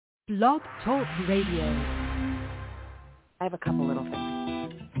Blog Talk Radio. I have a couple little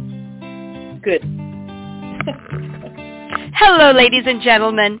things. Good. Hello, ladies and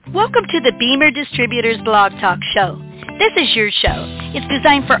gentlemen. Welcome to the BEMER Distributors Blog Talk Show. This is your show. It's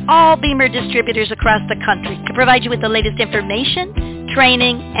designed for all BEMER distributors across the country to provide you with the latest information,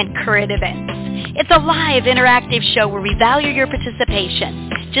 training, and current events. It's a live, interactive show where we value your participation.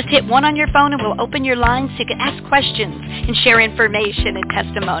 Just hit 1 on your phone and we'll open your lines so you can ask questions and share information and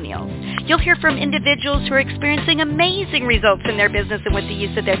testimonials. You'll hear from individuals who are experiencing amazing results in their business and with the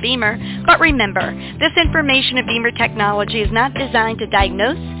use of their BEMER. But remember, this information and BEMER technology is not designed to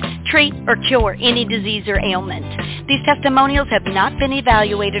diagnose, treat, or cure any disease or ailment. These testimonials have not been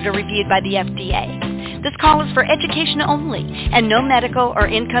evaluated or reviewed by the FDA. This call is for education only, and no medical or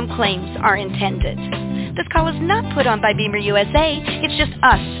income claims are intended. This call is not put on by BEMER USA. It's just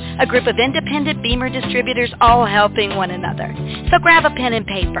us, a group of independent BEMER distributors all helping one another. So grab a pen and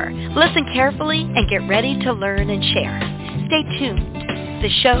paper, listen carefully, and get ready to learn and share. Stay tuned. The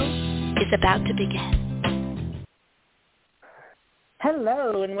show is about to begin.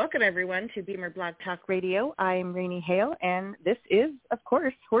 Hello, and welcome everyone to BEMER Blog Talk Radio. I'm Raini Hale, and this is, of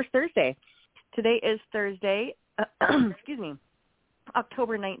course, Horse Thursday. Today is Thursday,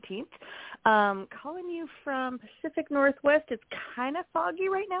 October 19th. Calling you from Pacific Northwest. It's kind of foggy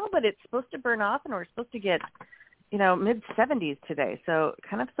right now, but it's supposed to burn off, and we're supposed to get, mid-70s today. So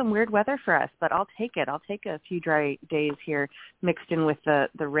kind of some weird weather for us, but I'll take it. I'll take a few dry days here mixed in with the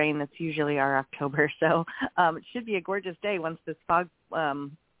rain that's usually our October. So it should be a gorgeous day once this fog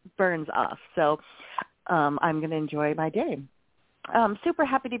burns off. So I'm going to enjoy my day. Super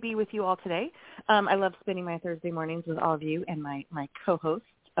happy to be with you all today. I love spending my Thursday mornings with all of you and my co-hosts.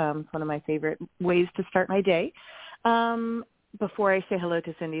 It's one of my favorite ways to start my day. Before I say hello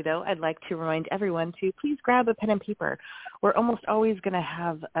to Cindy, though, I'd like to remind everyone to please grab a pen and paper. We're almost always going to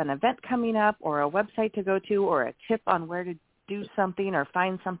have an event coming up or a website to go to or a tip on where to do something or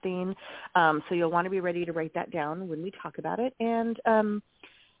find something. So you'll want to be ready to write that down when we talk about it. And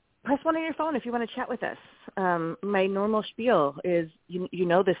press 1 on your phone if you want to chat with us. My normal spiel is,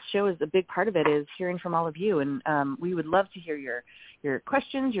 this show is a big part of it is hearing from all of you, and we would love to hear your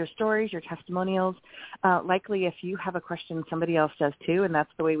questions, your stories, your testimonials. Likely if you have a question, somebody else does too, and that's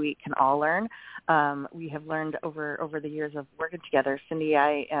the way we can all learn. We have learned over the years of working together. Cindy,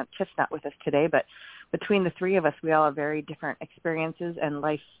 Tiff's not with us today, but between the three of us, we all have very different experiences and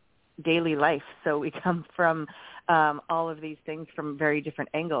daily life. So we come from all of these things from very different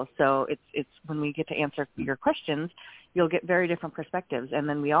angles. So it's when we get to answer your questions, you'll get very different perspectives, and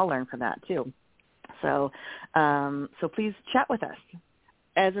then we all learn from that too. So please chat with us.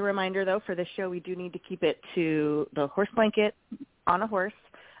 As a reminder, though, for this show, we do need to keep it to the horse blanket on a horse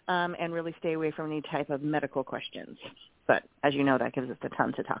and really stay away from any type of medical questions. But as you know, that gives us a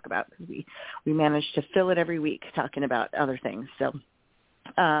ton to talk about because we manage to fill it every week talking about other things. So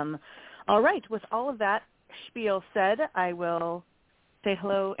all right, with all of that spiel said, I will say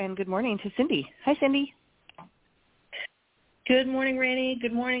hello and good morning to Cindy. Hi, Cindy. Good morning, Rainy.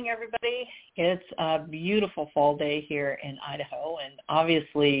 Good morning, everybody. It's a beautiful fall day here in Idaho, and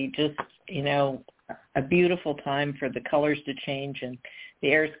obviously just, a beautiful time for the colors to change, and the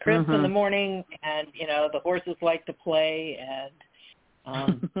air's crisp in the morning, and, the horses like to play,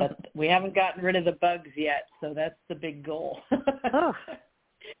 and but we haven't gotten rid of the bugs yet, so that's the big goal. Oh,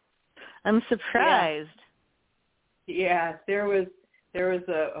 I'm surprised. Yeah, there was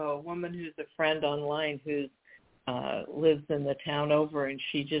a woman who's a friend online who's lives in the town over, and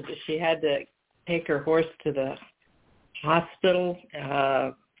she had to take her horse to the hospital,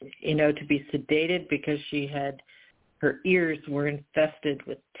 to be sedated because her ears were infested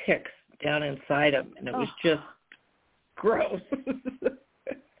with ticks down inside them, and it was just gross.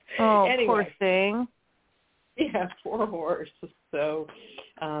 Oh, anyway, poor thing. Yeah, poor horse. So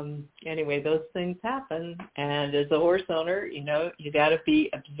anyway, those things happen, and as a horse owner, you got to be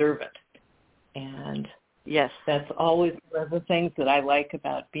observant, and yes, that's always one of the things that I like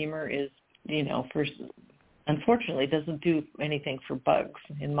about BEMER is, first, unfortunately, it doesn't do anything for bugs,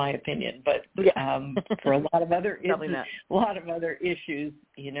 in my opinion, but for a lot of other issues,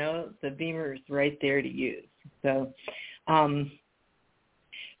 the BEMER is right there to use. So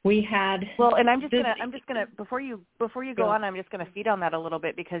we had and I'm just gonna before you go on, I'm just gonna feed on that a little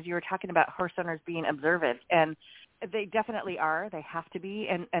bit because you were talking about horse owners being observant, and they definitely are. They have to be,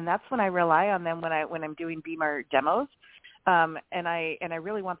 and that's when I rely on them when I'm doing BEMER demos, and I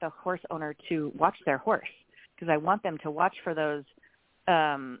really want the horse owner to watch their horse because I want them to watch for those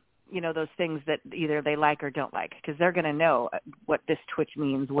those things that either they like or don't like, because they're going to know what this twitch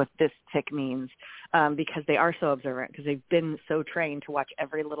means, what this tick means, because they are so observant, because they've been so trained to watch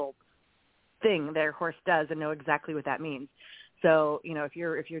every little thing their horse does and know exactly what that means. So, if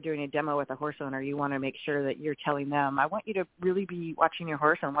you're doing a demo with a horse owner, you want to make sure that you're telling them, I want you to really be watching your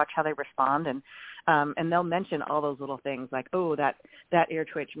horse and watch how they respond. And they'll mention all those little things like, oh, that ear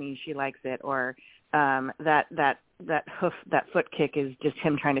twitch means she likes it, or that foot kick is just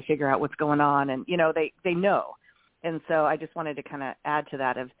him trying to figure out what's going on. And, they know. And so I just wanted to kind of add to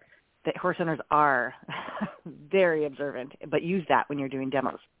that that horse owners are very observant, but use that when you're doing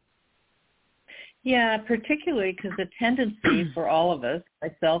demos. Yeah, particularly because the tendency for all of us,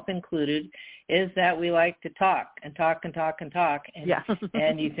 myself included, is that we like to talk and talk and talk and talk. And, yeah.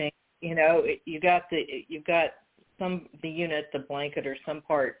 and you think, you've got the unit, the blanket or some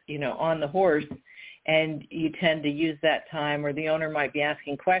part, on the horse, and you tend to use that time, or the owner might be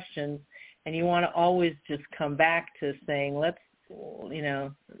asking questions, and you want to always just come back to saying, let's,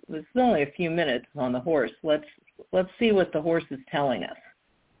 this is only a few minutes on the horse. Let's see what the horse is telling us.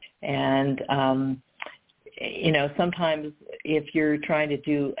 And, sometimes if you're trying to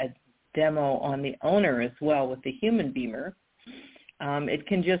do a demo on the owner as well with the human BEMER, it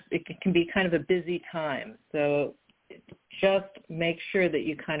can be kind of a busy time. So just make sure that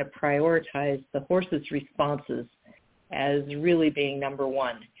you kind of prioritize the horse's responses as really being number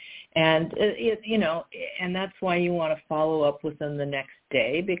one. And, and that's why you want to follow up with them the next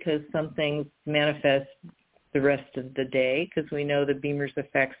day, because some things manifest the rest of the day, because we know the BEMER's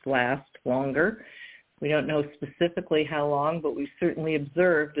effects last longer. We don't know specifically how long, but we've certainly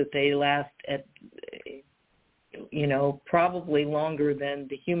observed that they last at, probably longer than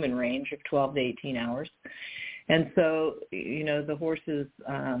the human range of 12 to 18 hours. And so, the horses,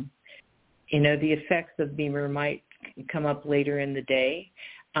 the effects of BEMER might come up later in the day.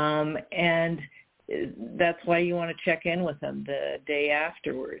 And that's why you want to check in with them the day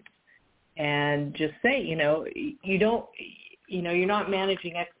afterwards. And just say, you're not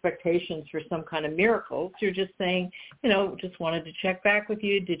managing expectations for some kind of miracles. You're just saying, just wanted to check back with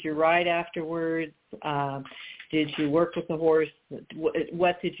you. Did you ride afterwards? Did you work with the horse?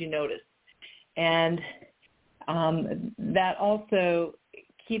 What did you notice? And that also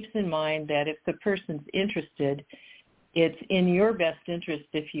keeps in mind that if the person's interested, it's in your best interest,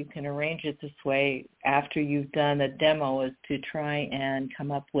 if you can arrange it this way after you've done a demo, is to try and come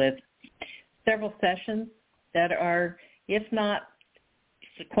up with several sessions that are, if not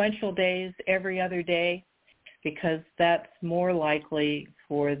sequential days, every other day, because that's more likely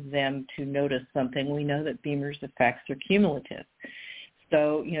for them to notice something. We know that BEMER's effects are cumulative.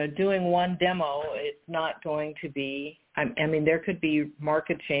 So, doing one demo, it's not going to be, there could be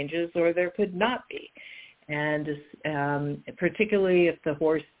market changes or there could not be. And particularly if the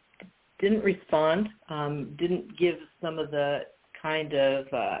horse didn't respond, didn't give some of the kind of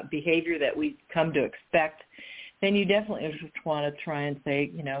behavior that we come to expect, then you definitely just want to try and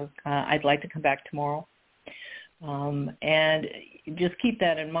say, I'd like to come back tomorrow. And just keep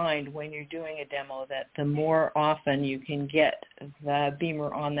that in mind when you're doing a demo, that the more often you can get the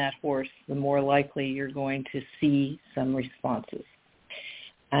BEMER on that horse, the more likely you're going to see some responses.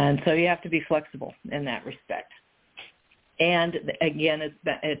 And so you have to be flexible in that respect. And again,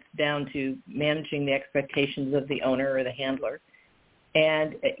 it's down to managing the expectations of the owner or the handler.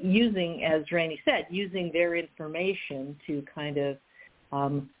 And using, as Raini said, using their information to kind of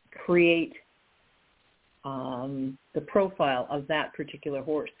create the profile of that particular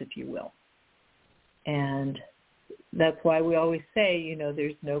horse, if you will. And that's why we always say,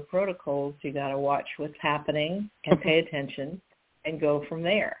 there's no protocols. You got to watch what's happening and pay attention and go from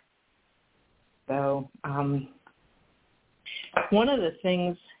there. So one of the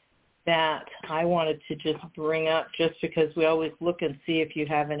things that I wanted to just bring up, just because we always look and see if you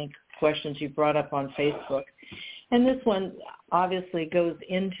have any questions you brought up on Facebook. And this one obviously goes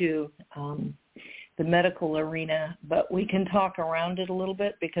into the medical arena, but we can talk around it a little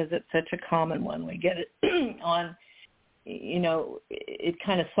bit because it's such a common one. We get it on, it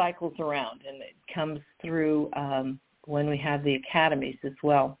kind of cycles around, and it comes through when we have the academies as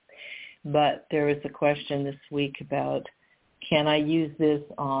well. But there was a question this week about, can I use this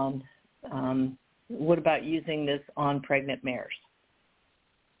on, what about using this on pregnant mares?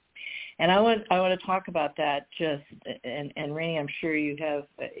 And I want to talk about that just, and Raini, I'm sure you'll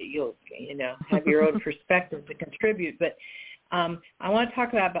have your own perspective to contribute, but I want to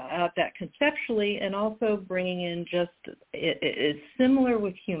talk about that conceptually, and also bringing in just, it's similar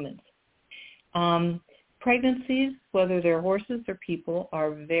with humans. Pregnancies, whether they're horses or people,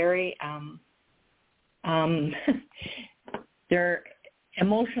 are very, they're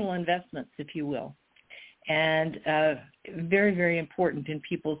emotional investments, if you will, and very, very important in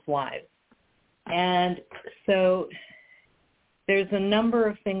people's lives. And so there's a number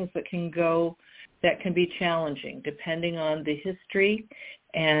of things that can be challenging depending on the history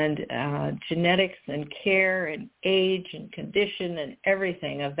and genetics and care and age and condition and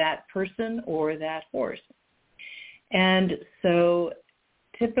everything of that person or that horse. And so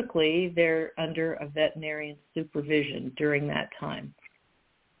typically they're under a veterinarian supervision during that time.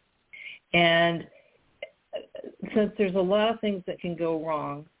 And since there's a lot of things that can go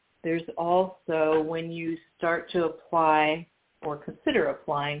wrong, there's also when you start to apply or consider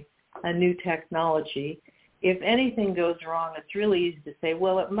applying a new technology, if anything goes wrong, it's really easy to say,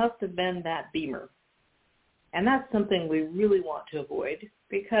 well, it must have been that BEMER. And that's something we really want to avoid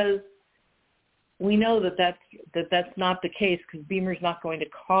because we know that that's not the case because BEMER is not going to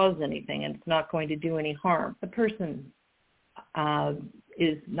cause anything and it's not going to do any harm. The person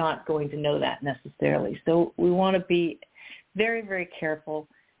is not going to know that necessarily. So we want to be very, very careful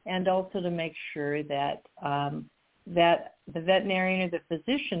and also to make sure that that the veterinarian or the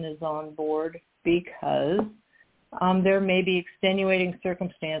physician is on board because there may be extenuating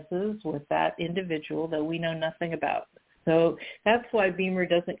circumstances with that individual that we know nothing about. So that's why BEMER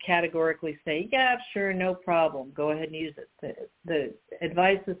doesn't categorically say, yeah, sure, no problem, go ahead and use it. The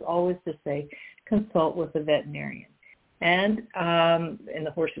advice is always to say, consult with the veterinarian, and in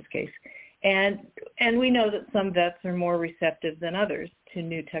the horse's case. And we know that some vets are more receptive than others to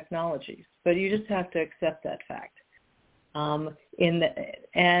new technologies, but you just have to accept that fact.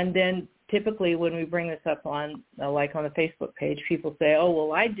 And then typically when we bring this up on, like on the Facebook page, people say, oh,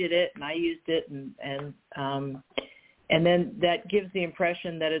 well, I did it and I used it, and then that gives the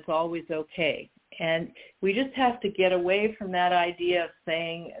impression that it's always okay. And we just have to get away from that idea of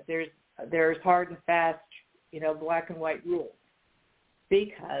saying there's hard and fast, black and white rules,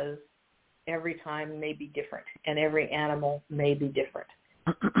 because every time may be different and every animal may be different.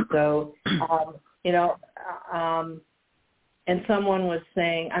 So, and someone was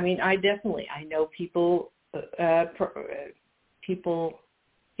saying, I know people,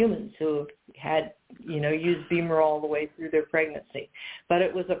 humans who have had, used BEMER all the way through their pregnancy. But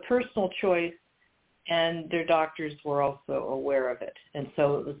it was a personal choice, and their doctors were also aware of it. And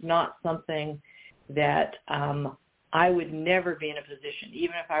so it was not something that I would never be in a position,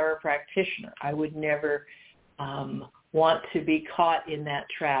 even if I were a practitioner, I would never want to be caught in that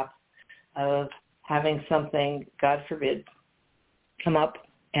trap of having something, God forbid, come up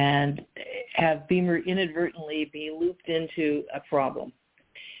and have BEMER inadvertently be looped into a problem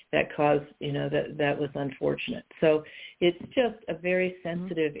that caused, that was unfortunate. So it's just a very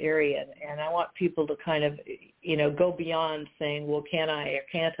sensitive area, and I want people to kind of, go beyond saying, well, can I or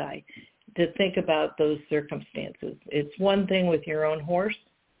can't I, to think about those circumstances. It's one thing with your own horse,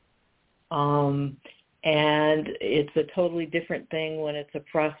 and it's a totally different thing when it's a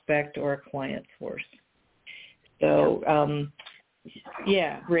prospect or a client's horse. So,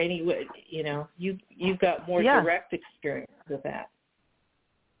 Raini, you've got more direct experience with that.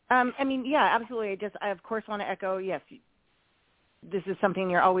 Absolutely. I of course want to echo, yes, this is something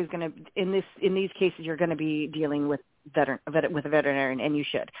you're always going to, in these cases, you're going to be dealing with with a veterinarian, and you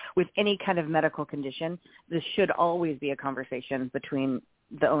should. With any kind of medical condition, this should always be a conversation between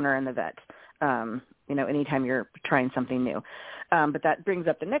the owner and the vet, anytime you're trying something new. But that brings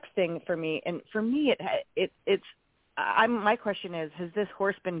up the next thing for me, and for me, my question is, has this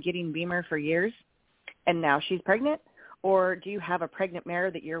horse been getting BEMER for years, and now she's pregnant? Or do you have a pregnant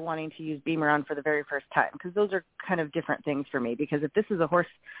mare that you're wanting to use BEMER on for the very first time? Because those are kind of different things for me. Because if this is a horse,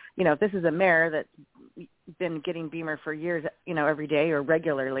 if this is a mare that's been getting BEMER for years, every day or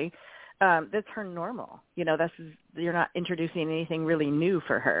regularly, that's her normal. You're not introducing anything really new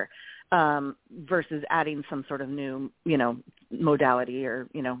for her, versus adding some sort of new, modality or,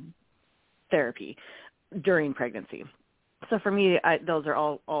 therapy during pregnancy. So for me, those are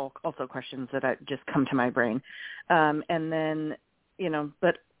all also questions that just come to my brain. And then,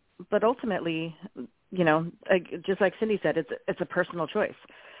 but ultimately, just like Cindy said, it's a personal choice.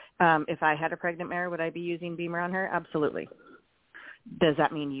 If I had a pregnant mare, would I be using BEMER on her? Absolutely. Does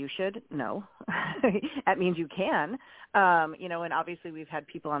that mean you should? No. That means you can. And obviously we've had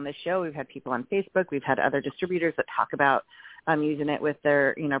people on this show, we've had people on Facebook, we've had other distributors that talk about using it with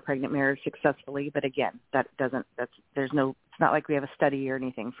their, pregnant mares successfully. But again, it's not like we have a study or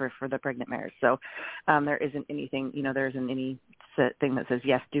anything for the pregnant mares. So there isn't anything, there isn't any thing that says,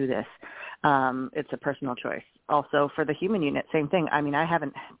 yes, do this. It's a personal choice. Also for the human unit, same thing.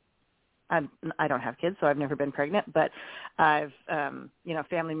 I I don't have kids, so I've never been pregnant, but I've,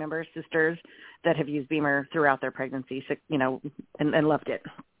 family members, sisters that have used BEMER throughout their pregnancy, and loved it.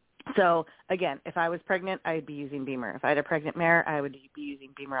 So again, if I was pregnant, I'd be using BEMER. If I had a pregnant mare, I would be using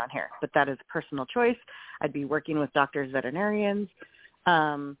BEMER on here. But that is a personal choice. I'd be working with doctors, veterinarians.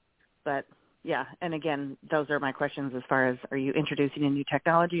 But yeah, and again, those are my questions as far as, are you introducing a new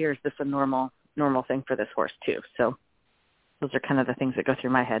technology, or is this a normal thing for this horse too? So those are kind of the things that go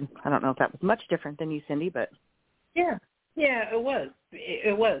through my head. I don't know if that was much different than you, Cindy, but yeah, it was.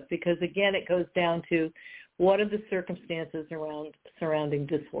 It was, because again, it goes down to, what are the circumstances surrounding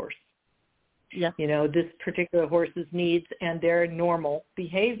this horse? Yeah. This particular horse's needs and their normal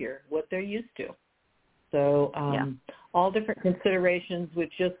behavior, what they're used to. So all different considerations,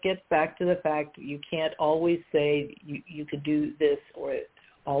 which just gets back to the fact that you can't always say you could do this or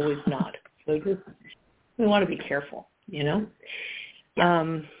always not. So we want to be careful, Yeah.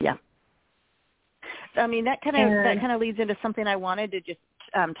 Yeah. I mean, that kind of leads into something I wanted to just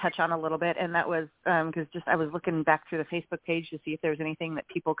touch on a little bit, and that was because I was looking back through the Facebook page to see if there was anything that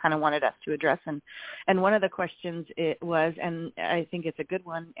people kind of wanted us to address, and one of the questions it was, and I think it's a good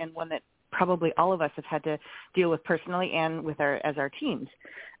one, and one that probably all of us have had to deal with personally and with our teams,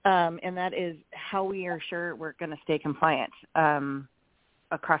 and that is how we are sure we're going to stay compliant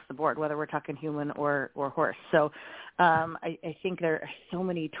across the board, whether we're talking human or horse. So I think there are so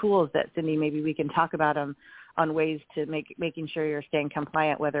many tools that, Cindy, maybe we can talk about on ways to making sure you're staying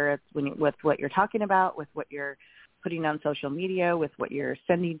compliant, whether it's with what you're talking about, with what you're putting on social media, with what you're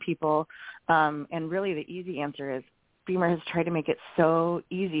sending people. And really the easy answer is BEMER has tried to make it so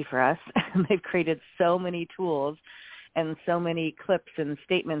easy for us. They've created so many tools and so many clips and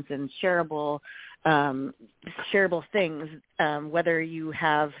statements and shareable things, whether you're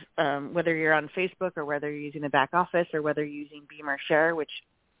on Facebook or whether you're using the back office or whether you're using BEMER Share, which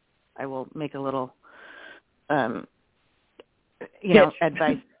I will make a little advice.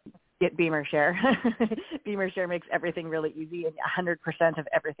 Get BEMER Share. BEMER Share makes everything really easy, and 100% of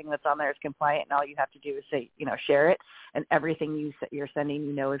everything that's on there is compliant, and all you have to do is say, share it, and everything you're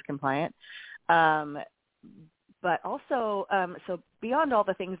sending, is compliant. But also, so beyond all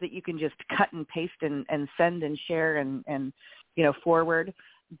the things that you can just cut and paste and send and share and forward,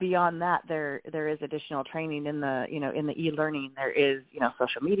 beyond that, there is additional training in the e-learning. There is,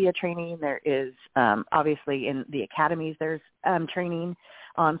 social media training. There is, obviously in the academies, there's training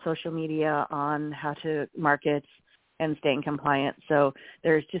on social media, on how to market and staying compliant. So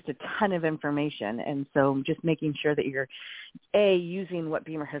there's just a ton of information. And so just making sure that you're, A, using what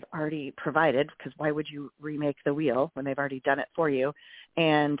BEMER has already provided, because why would you remake the wheel when they've already done it for you?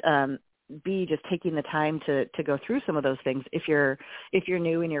 And B, just taking the time to go through some of those things if you're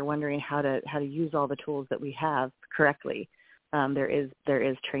new and you're wondering how to use all the tools that we have correctly. There is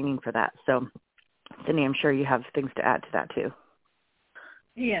training for that. So, Cindy, I'm sure you have things to add to that too.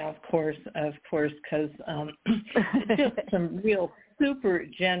 Yeah, of course, because just some real super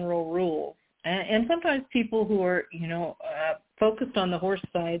general rules. And sometimes people who are, focused on the horse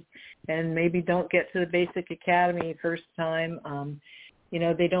side and maybe don't get to the basic academy first time,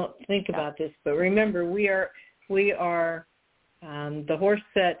 they don't think about this. But remember, we are the horse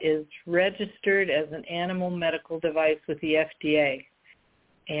set is registered as an animal medical device with the FDA.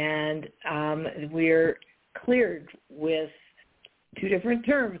 And we're cleared with two different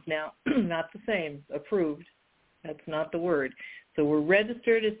terms now, not the same, approved. That's not the word. So we're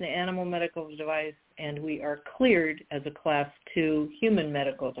registered as an animal medical device, and we are cleared as a Class 2 human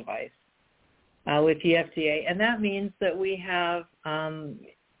medical device with the FDA. And that means that we have,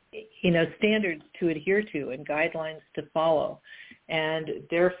 standards to adhere to and guidelines to follow. And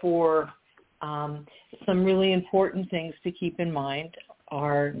therefore, some really important things to keep in mind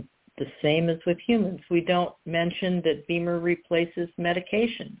are the same as with humans. We don't mention that BEMER replaces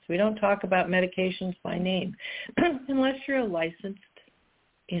medications. We don't talk about medications by name unless you're a licensed,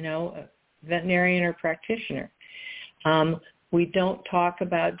 veterinarian or practitioner. We don't talk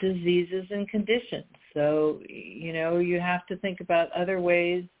about diseases and conditions. So, you have to think about other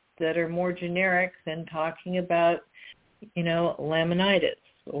ways that are more generic than talking about, laminitis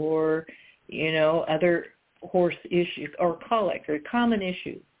or, other horse issues or colic or common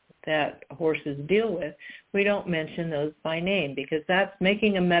issues that horses deal with. We don't mention those by name because that's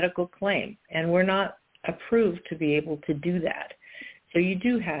making a medical claim, and we're not approved to be able to do that. So you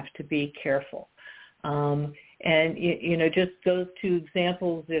do have to be careful. And, just those two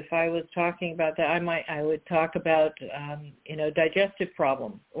examples, if I was talking about that, I would talk about, digestive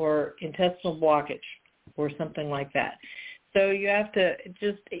problems or intestinal blockage or something like that. So you have to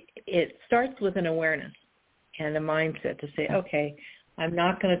it starts with an awareness and a mindset to say, okay, I'm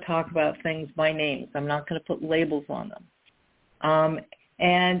not going to talk about things by names. I'm not going to put labels on them.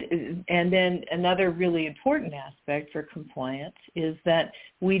 And then another really important aspect for compliance is that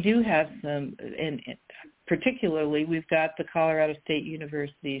we do have some, and particularly we've got the Colorado State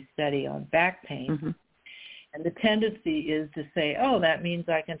University study on back pain. Mm-hmm. And the tendency is to say, oh, that means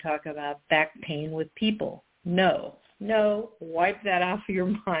I can talk about back pain with people. No, wipe that off of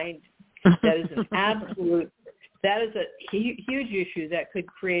your mind. That is an that is a huge issue that could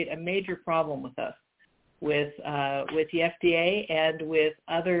create a major problem with us, with the FDA and with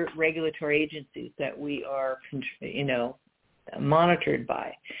other regulatory agencies that we are, monitored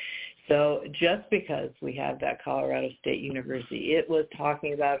by. So just because we have that Colorado State University, it was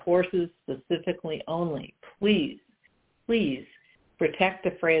talking about horses specifically only. Please protect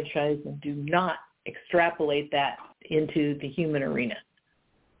the franchise and do not extrapolate that into the human arena.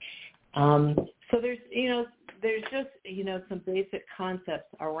 So there's just, some basic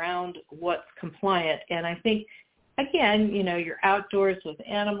concepts around what's compliant. And I think, again, you're outdoors with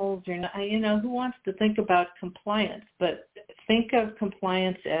animals. You're not, who wants to think about compliance? But think of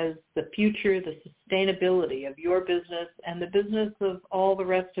compliance as the future, the sustainability of your business and the business of all the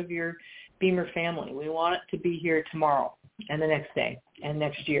rest of your BEMER family. We want it to be here tomorrow and the next day and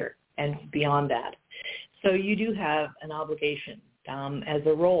next year and beyond that. So you do have an obligation as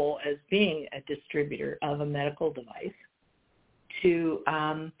a role as being a distributor of a medical device to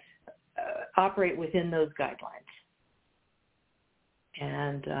operate within those guidelines.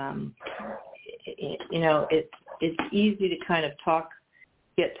 And, it's easy to kind of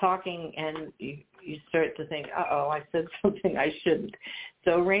get talking and you start to think, I said something I shouldn't.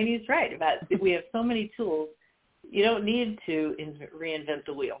 So Raini's right about we have so many tools. You don't need to reinvent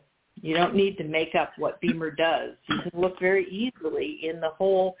the wheel. You don't need to make up what BEMER does. You can look very easily in the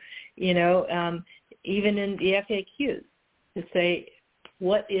whole, even in the FAQs to say,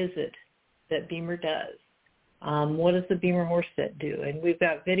 what is it that BEMER does? What does the BEMER horse set do? And we've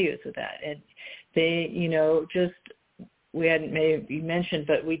got videos of that. And they, we hadn't maybe mentioned,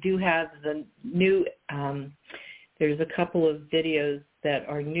 but we do have the new, there's a couple of videos that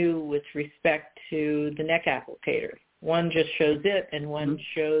are new with respect to the neck applicator. One just shows it, and one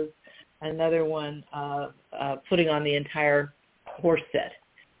shows another one putting on the entire horse set.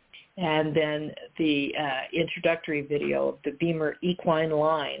 And then the introductory video of the BEMER equine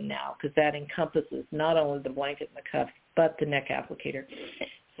line now, because that encompasses not only the blanket and the cuffs, but the neck applicator.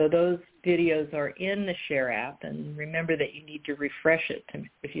 So those videos are in the Share app, and remember that you need to refresh it.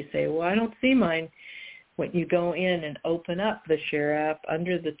 If you say, well, I don't see mine, when you go in and open up the Share app,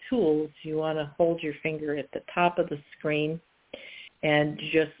 under the tools, you want to hold your finger at the top of the screen and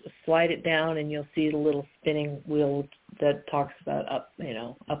just slide it down, and you'll see the little spinning wheel that talks about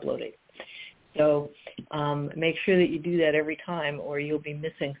uploading. So make sure that you do that every time, or you'll be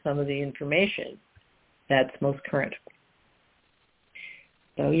missing some of the information that's most current.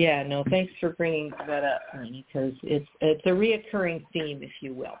 So thanks for bringing that up, Raini, because it's a reoccurring theme, if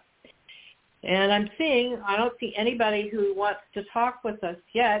you will. And I don't see anybody who wants to talk with us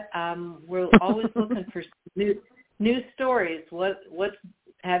yet. We're always looking for new stories. What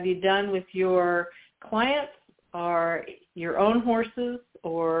have you done with your clients or your own horses,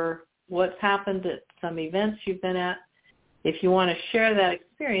 or what's happened at some events you've been at? If you want to share that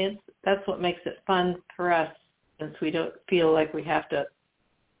experience, that's what makes it fun for us, since we don't feel like we have to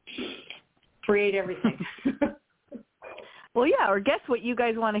create everything. Well, yeah, or guess what you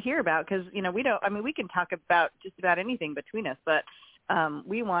guys want to hear about, because, we can talk about just about anything between us, but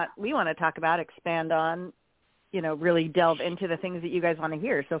we want to talk about, expand on, really delve into the things that you guys want to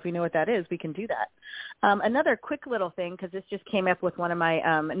hear. So if we know what that is, we can do that. Another quick little thing, because this just came up with one of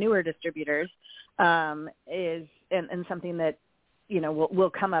my newer distributors, is, and something that, will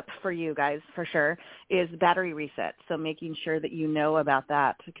come up for you guys for sure, is battery reset. So making sure that you know about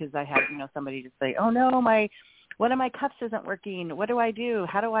that, because I had, somebody just say, oh no, one of my cuffs isn't working. What do I do?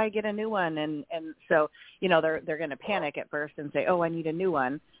 How do I get a new one? And so, they're going to panic at first and say, oh, I need a new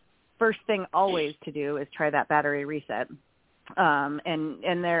one. First thing always to do is try that battery reset.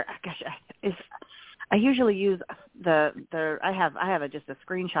 And there, I usually use I have just a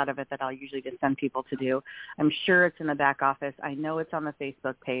screenshot of it that I'll usually just send people to do. I'm sure it's in the back office. I know it's on the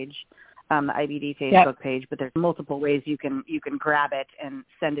Facebook page, the IBD Facebook page, but there's multiple ways you can grab it and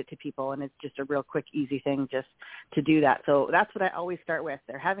send it to people, and it's just a real quick, easy thing just to do that. So that's what I always start with.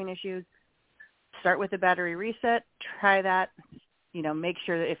 They're having issues, start with the battery reset, try that, make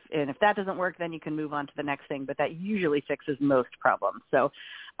sure that if that doesn't work, then you can move on to the next thing, but that usually fixes most problems. So,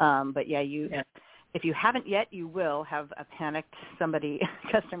 if you haven't yet, you will have a panicked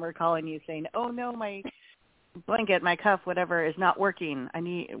customer calling you saying, oh no, my blanket, my cuff, whatever is not working.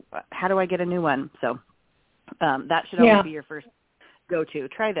 How do I get a new one? So that should always be your first go-to.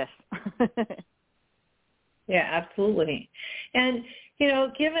 Try this. Yeah, absolutely. And,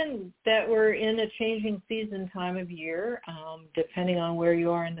 given that we're in a changing season time of year, depending on where you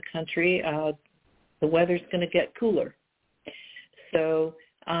are in the country, the weather's going to get cooler. So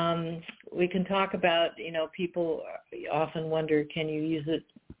we can talk about, people often wonder, can you use it,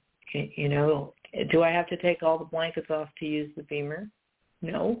 do I have to take all the blankets off to use the BEMER?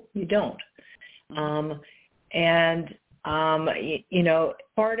 No, you don't.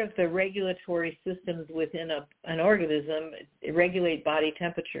 Part of the regulatory systems within an organism regulate body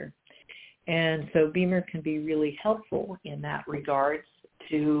temperature. And so BEMER can be really helpful in that regards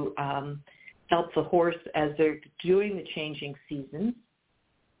to help the horse as they're doing the changing seasons.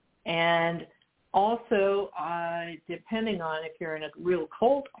 And also, depending on if you're in a real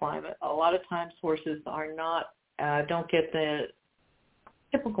cold climate, a lot of times horses don't get the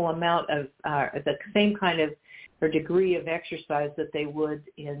typical amount of the same kind of or degree of exercise that they would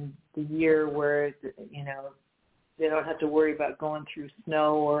in the year where, they don't have to worry about going through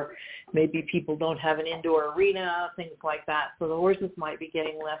snow, or maybe people don't have an indoor arena, things like that. So the horses might be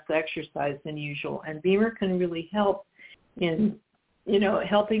getting less exercise than usual. And BEMER can really help in,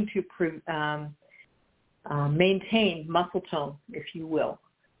 helping to maintain muscle tone, if you will,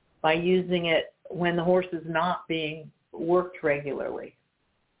 by using it when the horse is not being worked regularly.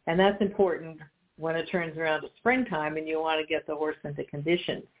 And that's important when it turns around to springtime and you want to get the horse into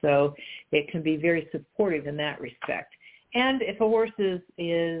condition. So it can be very supportive in that respect. And if a horse is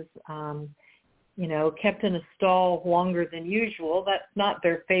kept in a stall longer than usual, that's not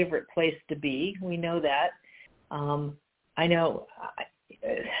their favorite place to be. We know that. I know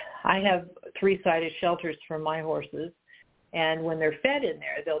I have 3-sided shelters for my horses, and when they're fed in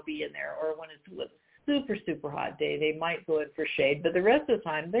there, they'll be in there. Or when it's a super, super hot day, they might go in for shade. But the rest of the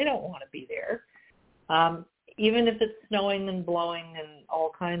time, they don't want to be there. Even if it's snowing and blowing and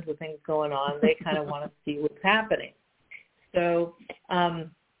all kinds of things going on, they kind of want to see what's happening. So,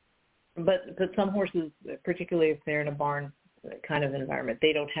 but some horses, particularly if they're in a barn kind of environment,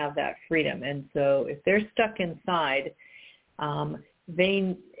 they don't have that freedom. And so if they're stuck inside, and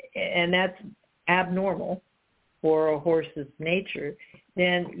that's abnormal for a horse's nature,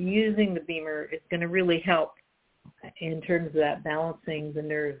 then using the BEMER is going to really help in terms of that balancing the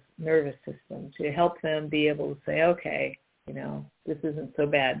nervous system, to help them be able to say, okay, this isn't so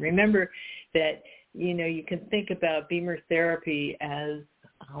bad. Remember that, you can think about BEMER therapy as,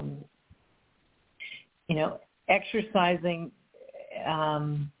 exercising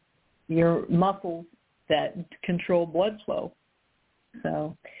your muscles that control blood flow.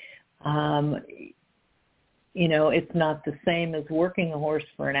 So, it's not the same as working a horse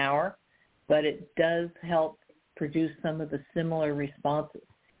for an hour, but it does help produce some of the similar responses.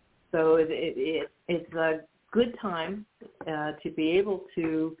 So it's a good time to be able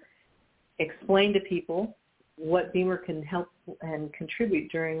to explain to people what BEMER can help and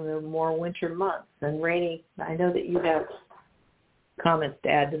contribute during the more winter months. And Raini, I know that you have comments to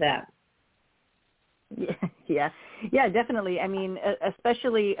add to that. Yeah, definitely. I mean,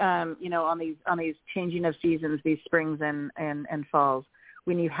 especially on these changing of seasons, these springs and falls,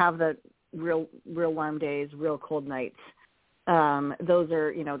 when you have the real warm days, real cold nights. Those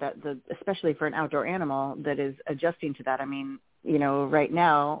are, especially for an outdoor animal that is adjusting to that. I mean, right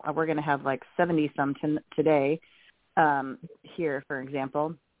now we're going to have like 70 some today here, for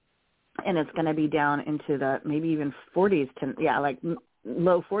example, and it's going to be down into the maybe even 40s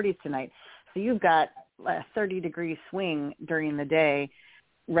low 40s tonight. So you've got a 30-degree swing during the day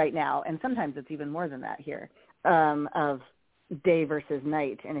right now, and sometimes it's even more than that here, of day versus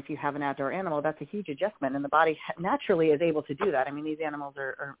night. And if you have an outdoor animal, that's a huge adjustment, and the body naturally is able to do that. I mean, these animals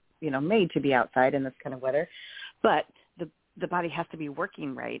are made to be outside in this kind of weather, but the body has to be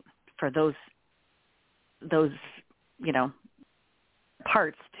working right for those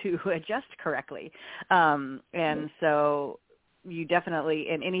parts to adjust correctly. And so you definitely,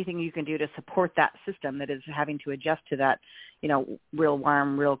 and anything you can do to support that system that is having to adjust to that, real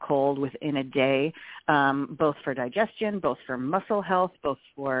warm, real cold within a day, both for digestion, both for muscle health, both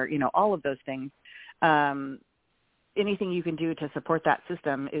for, all of those things. Anything you can do to support that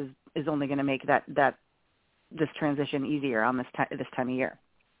system is only going to make this transition easier on this time of year.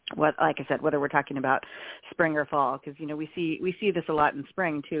 Like I said, whether we're talking about spring or fall, because, we see this a lot in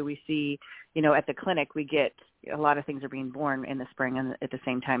spring too. We see, at the clinic, we get a lot of things are being born in the spring and at the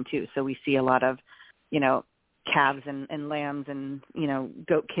same time too. So we see a lot of, calves and lambs and,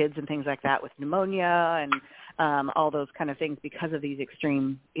 goat kids and things like that with pneumonia. all those kind of things because of these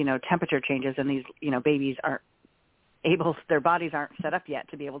extreme, temperature changes, and these, babies aren't able, their bodies aren't set up yet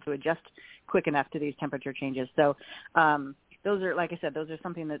to be able to adjust quick enough to these temperature changes. So those are, like I said, those are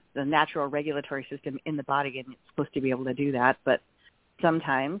something that the natural regulatory system in the body, and it's supposed to be able to do that, but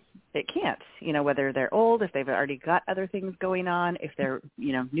sometimes it can't, whether they're old, if they've already got other things going on, if they're,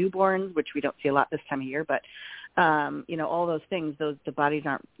 newborns, which we don't see a lot this time of year, but, all those things, the bodies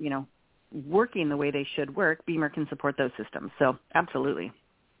aren't, working the way they should work. BEMER can support those systems. So absolutely.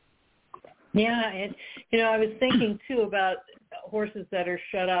 Yeah. And, I was thinking too about horses that are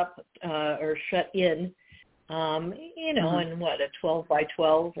shut up or shut in, in what, a 12 by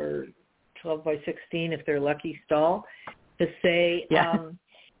 12 or 12 by 16, if they're lucky, stall, to say,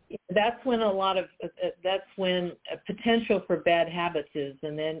 that's when that's when a potential for bad habits is.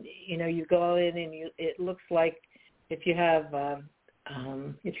 And then, you go in and it looks like if you have,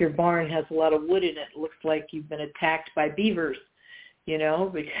 if your barn has a lot of wood in it, it looks like you've been attacked by beavers,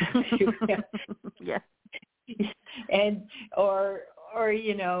 because you and,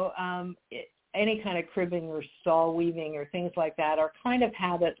 any kind of cribbing or stall weaving or things like that are kind of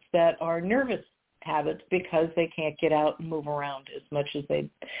habits that are nervous habits because they can't get out and move around as much as they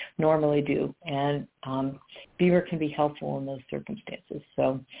normally do. And BEMER can be helpful in those circumstances.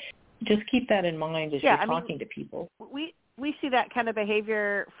 So just keep that in mind as you're talking to people. We see that kind of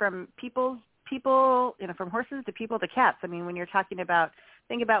behavior from people, from horses to people to cats. I mean, when you're talking about,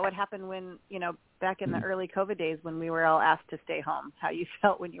 think about what happened when, back in the early COVID days when we were all asked to stay home, how you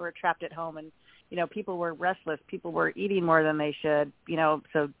felt when you were trapped at home, and, people were restless, people were eating more than they should,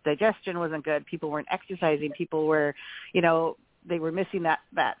 so digestion wasn't good, people weren't exercising, people were, they were missing that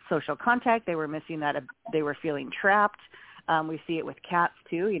social contact, they were missing that, they were feeling trapped. We see it with cats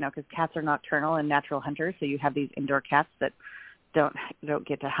too, because cats are nocturnal and natural hunters. So you have these indoor cats that don't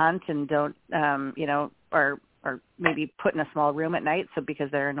get to hunt and don't, are maybe put in a small room at night. So because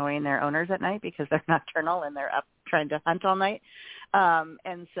they're annoying their owners at night because they're nocturnal and they're up trying to hunt all night.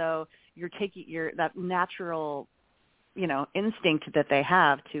 And so you're taking that natural, instinct that they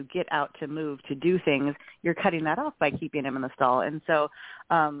have to get out, to move, to do things, you're cutting that off by keeping them in the stall. And so,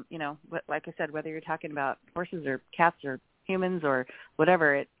 like I said, whether you're talking about horses or cats or humans or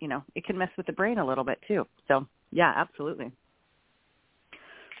whatever, it can mess with the brain a little bit too. So yeah, absolutely.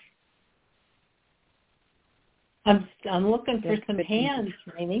 I'm looking for some hands,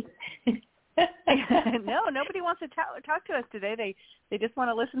 Raini. No, nobody wants to talk to us today. They just want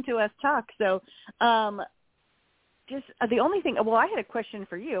to listen to us talk. So, just the only thing. Well, I had a question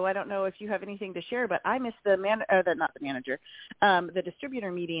for you. I don't know if you have anything to share, but I missed the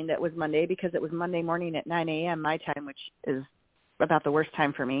distributor meeting that was Monday because it was Monday morning at 9 a.m. my time, which is about the worst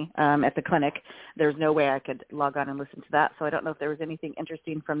time for me at the clinic. There's no way I could log on and listen to that. So I don't know if there was anything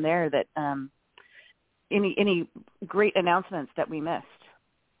interesting from there that any great announcements that we missed.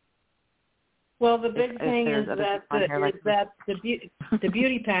 Well, the big thing is that the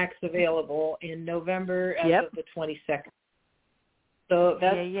beauty pack's available in November as of the 22nd. So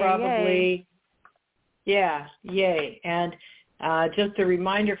that's probably, yay. And just a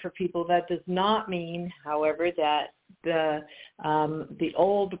reminder for people, that does not mean, however, that the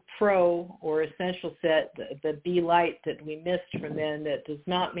old Pro or Essential set, the B Light that we missed from then, that does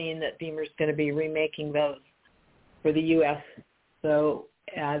not mean that BEMER's going to be remaking those for the U.S. So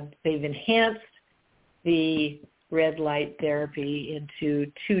they've enhanced the red light therapy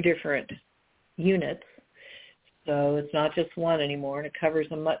into 2 different units. So it's not just one anymore, and it covers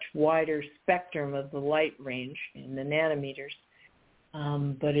a much wider spectrum of the light range in the nanometers.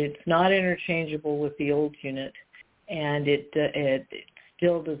 But it's not interchangeable with the old unit, and it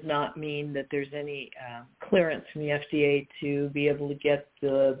still does not mean that there's any clearance from the FDA to be able to get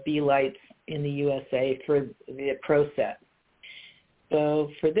the B lights in the USA for the Pro set.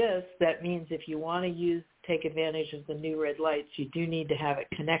 So for this, that means if you want to take advantage of the new red lights, you do need to have it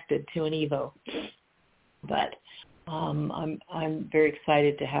connected to an Evo. But I'm very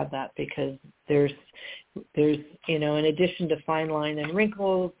excited to have that because there's in addition to fine line and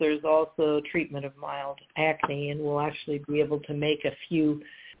wrinkles, there's also treatment of mild acne, and we'll actually be able to make a few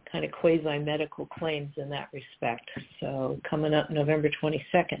kind of quasi-medical claims in that respect. So coming up November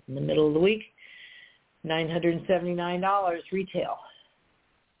 22nd, in the middle of the week, $979 retail.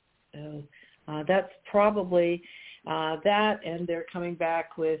 So that's probably that, and they're coming back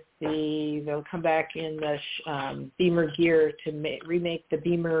they'll come back in the BEMER gear to remake the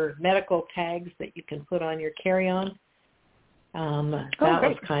BEMER medical tags that you can put on your carry-on. That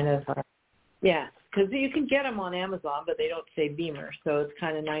was kind of, because you can get them on Amazon, but they don't say BEMER, so it's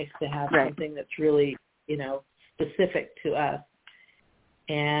kind of nice to have something that's really, specific to us.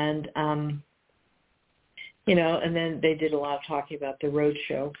 And and then they did a lot of talking about the road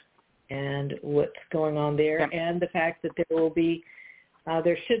show and what's going on there, and the fact that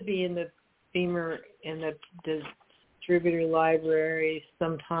there should be in the BEMER, in the distributor library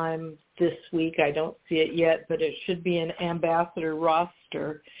sometime this week. I don't see it yet, but it should be an ambassador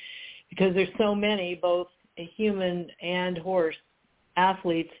roster, because there's so many, both human and horse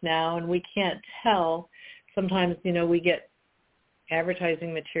athletes now, and we can't tell. Sometimes, we get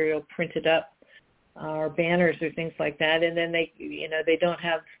advertising material printed up, or banners or things like that, and then they don't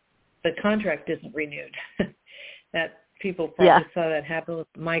have, the contract isn't renewed. That people probably saw that happen with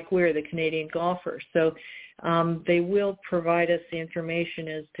Mike Weir, the Canadian golfer. So they will provide us the information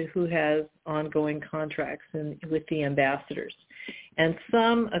as to who has ongoing contracts with the ambassadors. And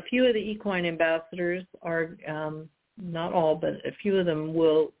a few of the equine ambassadors are, not all, but a few of them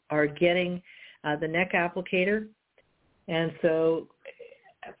are getting the neck applicator. And so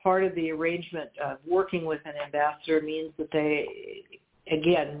part of the arrangement of working with an ambassador means that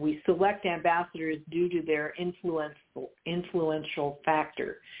we select ambassadors due to their influential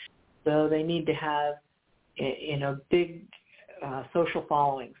factor. So they need to have, big social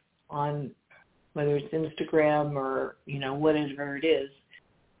followings on, whether it's Instagram or, whatever it is.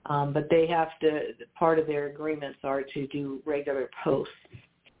 But they have to, part of their agreements are to do regular posts.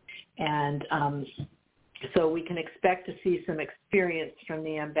 And so we can expect to see some experience from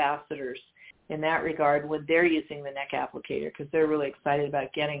the ambassadors in that regard when they're using the neck applicator, because they're really excited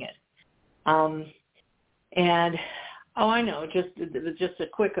about getting it. I know, just a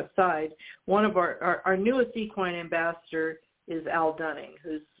quick aside, one of our newest equine ambassador is Al Dunning,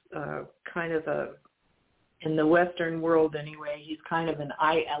 who's kind of in the Western world anyway, he's kind of a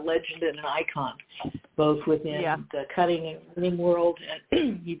legend and an icon, both within the cutting and running world,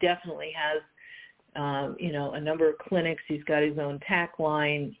 and he definitely has a number of clinics. He's got his own tack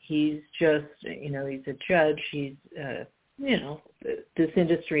line. He's just, he's a judge. He's, this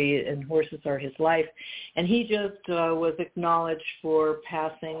industry and horses are his life. And he just was acknowledged for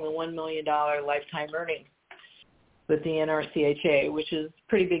passing the $1 million lifetime earnings with the NRCHA, which is a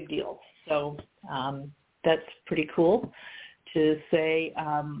pretty big deal. So that's pretty cool to say.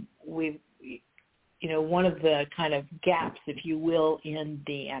 One of the kind of gaps, if you will, in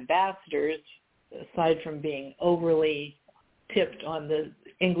the ambassadors, aside from being overly tipped on the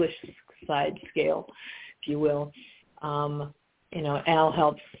English side scale, if you will, Al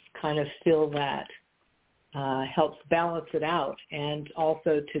helps kind of fill that, helps balance it out, and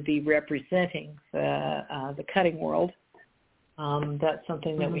also to be representing the cutting world. That's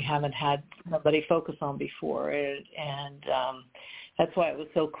something that we haven't had somebody focus on before, and that's why it was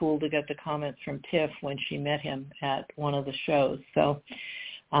so cool to get the comments from Tiff when she met him at one of the shows. So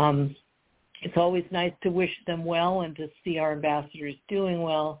it's always nice to wish them well and to see our ambassadors doing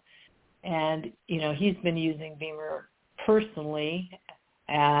well. And, he's been using BEMER personally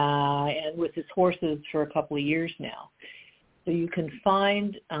and with his horses for a couple of years now. So you can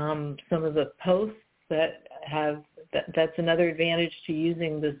find some of the posts that that's another advantage to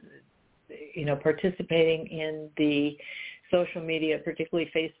using this, participating in the social media, particularly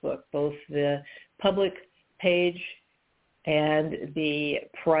Facebook, both the public page and the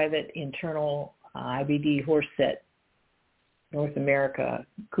private internal IBD Horse Set North America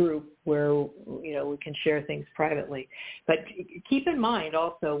group where, we can share things privately. But keep in mind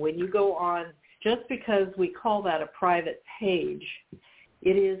also, when you go on, just because we call that a private page,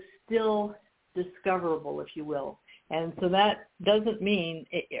 it is still discoverable, if you will. And so that doesn't mean,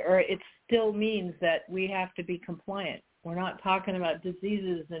 it still means that we have to be compliant. We're not talking about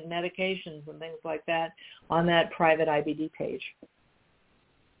diseases and medications and things like that on that private IBD page.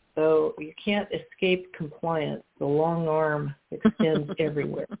 So you can't escape compliance. The long arm extends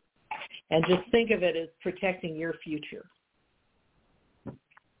everywhere. And just think of it as protecting your future.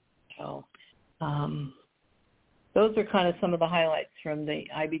 So those are kind of some of the highlights from the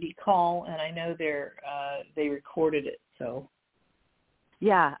IBD call, and I know they recorded it. So.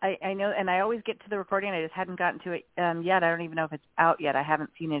 Yeah, I know, and I always get to the recording. I just hadn't gotten to it yet. I don't even know if it's out yet. I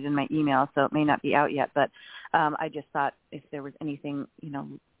haven't seen it in my email, so it may not be out yet. But I just thought if there was anything,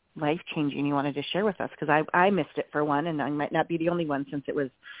 life-changing you wanted to share with us, because I missed it for one, and I might not be the only one since it was,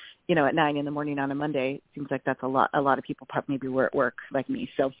 at 9 a.m. on a Monday. It seems like that's a lot of people maybe were at work like me.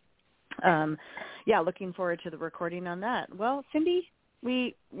 So, looking forward to the recording on that. Well, Cindy,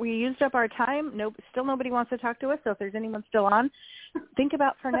 we used up our time. Still nobody wants to talk to us, so if there's anyone still on, think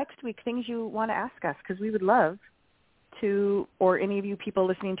about for next week things you want to ask us, because we would love to, or any of you people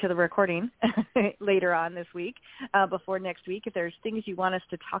listening to the recording later on this week, before next week, if there's things you want us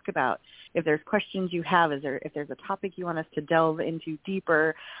to talk about, if there's questions you have, if there's a topic you want us to delve into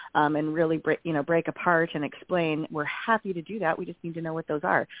deeper and really break apart and explain, we're happy to do that. We just need to know what those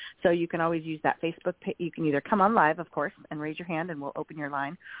are. So you can always use that Facebook page. You can either come on live, of course, and raise your hand and we'll open your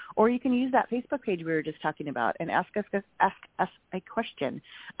line, or you can use that Facebook page we were just talking about and ask us a question.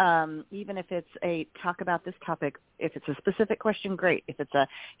 Even if it's a talk about this topic, if it's a specific question, great. If it's a,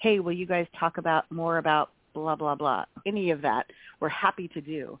 hey, will you guys talk about more about blah, blah, blah, any of that, we're happy to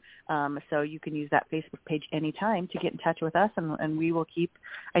do. So you can use that Facebook page anytime to get in touch with us, and we will keep,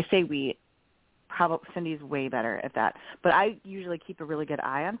 I say we, probably Cindy's way better at that. But I usually keep a really good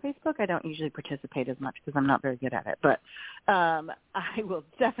eye on Facebook. I don't usually participate as much because I'm not very good at it. But I will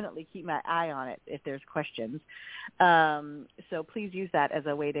definitely keep my eye on it if there's questions. So please use that as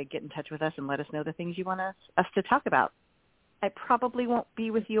a way to get in touch with us and let us know the things you want us to talk about. I probably won't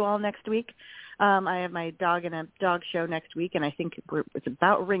be with you all next week. I have my dog in a dog show next week, and I think it's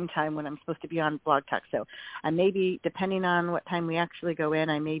about ring time when I'm supposed to be on Blog Talk. So I may be, depending on what time we actually go in,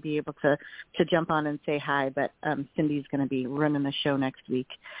 I may be able to jump on and say hi, but Cindy's going to be running the show next week.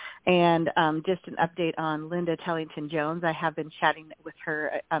 And just an update on Linda Tellington-Jones. I have been chatting with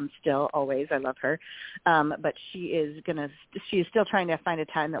her still, always. I love her. But she is still trying to find a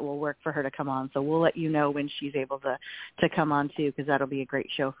time that will work for her to come on. So we'll let you know when she's able to come on too, because that'll be a great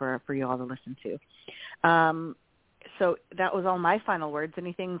show for you all to listen to. So that was all my final words.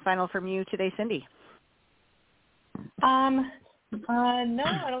 Anything final from you today, Cindy? No,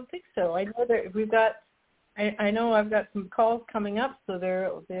 I don't think so. I know that we've got. I know I've got some calls coming up, so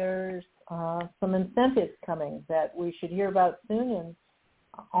there's some incentives coming that we should hear about soon, and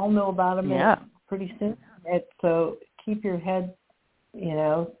I'll know about them pretty soon. So keep your head,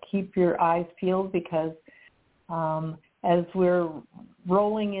 keep your eyes peeled, because as we're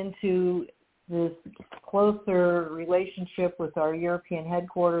rolling into this closer relationship with our European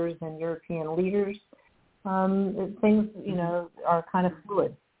headquarters and European leaders, things, are kind of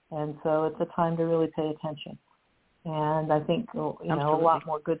fluid. And so it's a time to really pay attention. And I think, a lot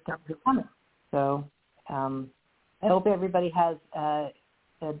more good things are coming. So I hope everybody has a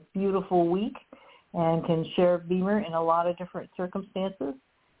beautiful week and can share BEMER in a lot of different circumstances.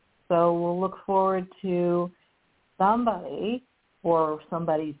 So we'll look forward to somebody, or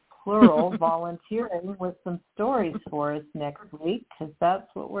somebody's plural, volunteering with some stories for us next week, because that's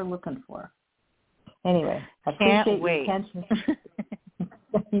what we're looking for. Anyway, I appreciate your attention.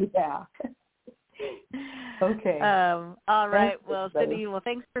 Yeah. Okay. All right. Well, Cindy,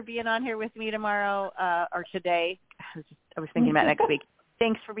 thanks for being on here with me tomorrow, or today. I was thinking about next week.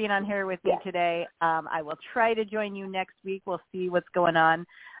 Thanks for being on here with me today. I will try to join you next week. We'll see what's going on.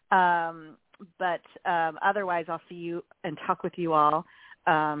 But otherwise, I'll see you and talk with you all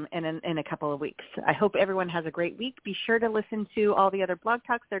in a couple of weeks. I hope everyone has a great week. Be sure to listen to all the other blog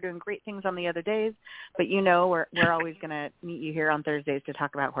talks. They're doing great things on the other days. But we're always going to meet you here on Thursdays to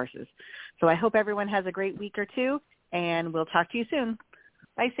talk about horses. So I hope everyone has a great week or two, and we'll talk to you soon.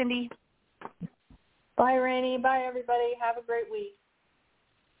 Bye, Cindy. Bye, Raini. Bye, everybody. Have a great week.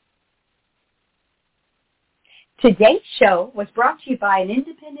 Today's show was brought to you by an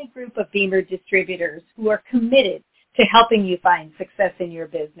independent group of BEMER distributors who are committed to helping you find success in your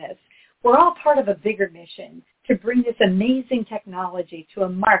business. We're all part of a bigger mission to bring this amazing technology to a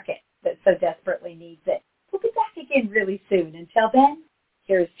market that so desperately needs it. We'll be back again really soon. Until then,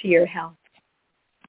 here's to your health.